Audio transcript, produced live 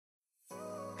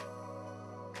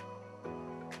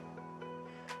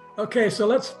Okay, so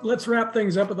let's wrap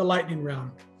things up with the lightning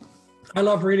round. I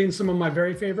love reading some of my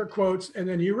very favorite quotes, and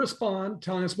then you respond,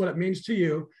 telling us what it means to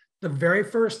you. The very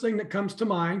first thing that comes to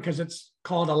mind, because it's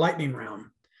called a lightning round.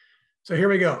 So here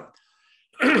we go.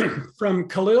 From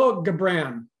Khalil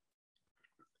Gibran.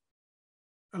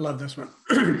 I love this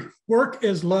one. Work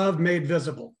is love made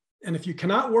visible. And if you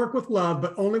cannot work with love,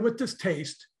 but only with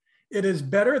distaste, it is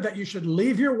better that you should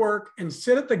leave your work and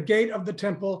sit at the gate of the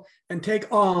temple and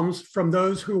take alms from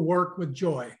those who work with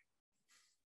joy.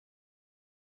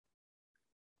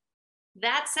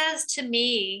 That says to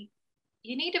me,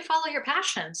 you need to follow your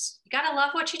passions. You got to love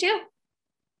what you do.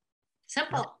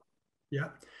 Simple.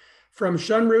 Yeah. From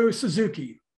Shunru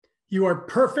Suzuki. You are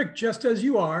perfect just as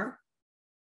you are,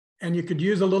 and you could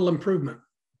use a little improvement.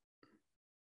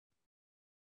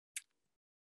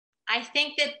 I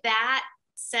think that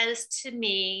says to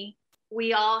me,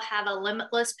 we all have a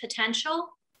limitless potential.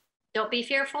 Don't be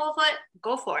fearful of it.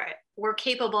 Go for it. We're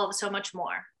capable of so much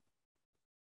more.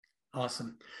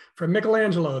 Awesome. From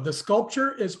Michelangelo, the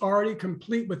sculpture is already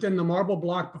complete within the marble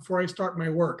block before I start my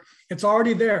work. It's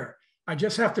already there. I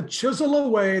just have to chisel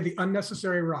away the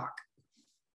unnecessary rock.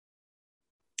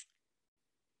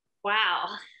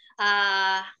 Wow.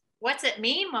 What's it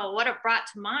mean? Well, what it brought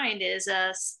to mind is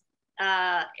a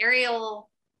aerial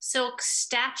silk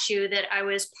statue that I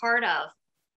was part of.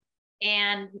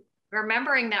 And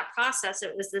remembering that process,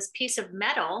 it was this piece of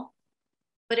metal,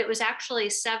 but it was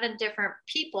actually 7 different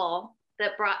people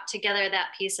that brought together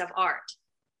that piece of art.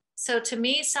 So to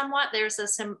me, somewhat, there's a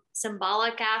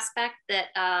symbolic aspect that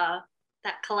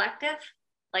that collective,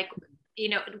 like, you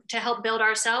know, to help build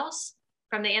ourselves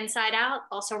from the inside out,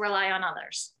 also rely on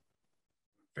others.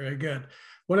 Very good.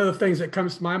 One of the things that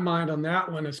comes to my mind on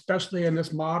that one, especially in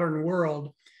this modern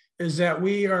world, is that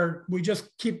we just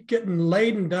keep getting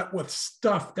laden up with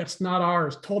stuff that's not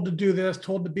ours, told to do this,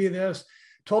 told to be this,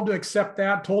 told to accept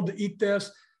that, told to eat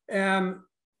this. And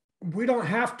we don't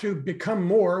have to become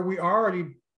more. We are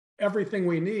already everything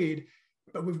we need,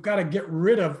 but we've got to get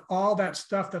rid of all that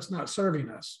stuff that's not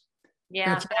serving us.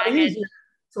 Yeah, it's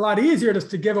a lot easier just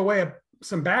to give away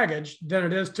some baggage than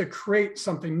it is to create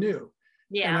something new.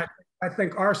 Yeah. And I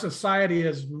think our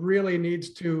society really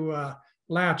needs to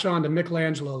latch on to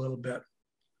Michelangelo a little bit.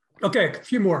 Okay, a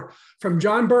few more. From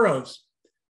John Burroughs.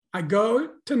 I go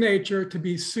to nature to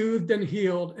be soothed and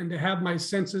healed and to have my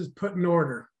senses put in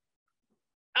order.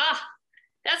 Ah,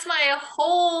 that's my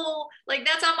whole, like,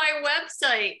 that's on my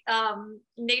website,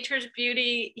 Nature's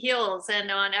Beauty Heals,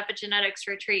 and on epigenetics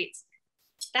retreats.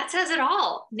 That says it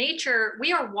all. Nature,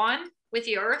 we are one with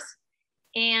the earth,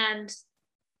 and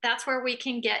that's where we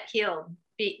can get healed.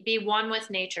 Be one with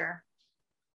nature.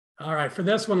 All right, for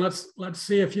this one, let's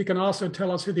see if you can also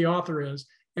tell us who the author is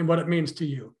and what it means to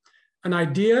you. An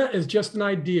idea is just an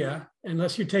idea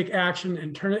unless you take action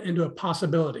and turn it into a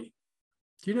possibility.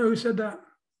 Do you know who said that?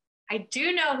 I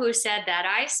do know who said that.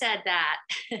 I said that.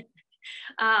 And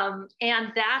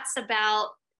I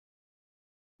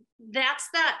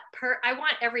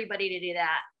want everybody to do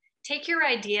that. Take your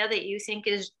idea that you think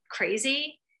is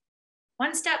crazy,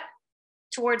 one step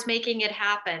towards making it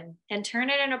happen, and turn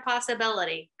it into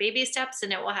possibility. Baby steps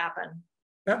and it will happen.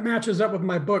 That matches up with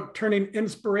my book, Turning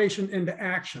Inspiration into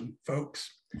Action,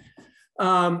 folks.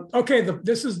 Okay,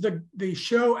 this is the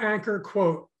show anchor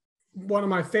quote, one of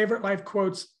my favorite life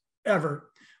quotes ever.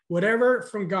 Whatever,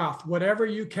 from Goth, whatever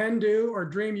you can do or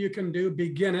dream you can do,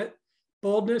 begin it.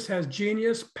 Boldness has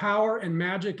genius, power, and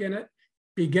magic in it.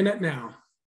 Begin it now.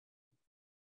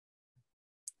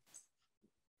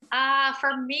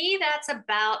 For me, that's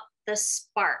about the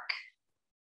spark,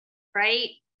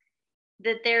 right?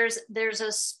 That there's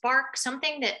a spark,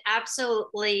 something that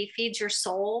absolutely feeds your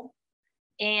soul,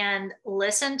 and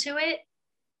listen to it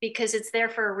because it's there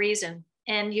for a reason.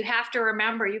 And you have to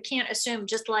remember, you can't assume,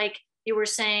 just like you were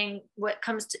saying, what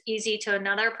comes easy to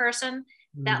another person,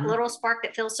 that little spark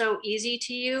that feels so easy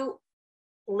to you,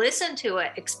 listen to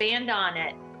it, expand on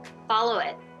it, follow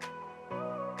it.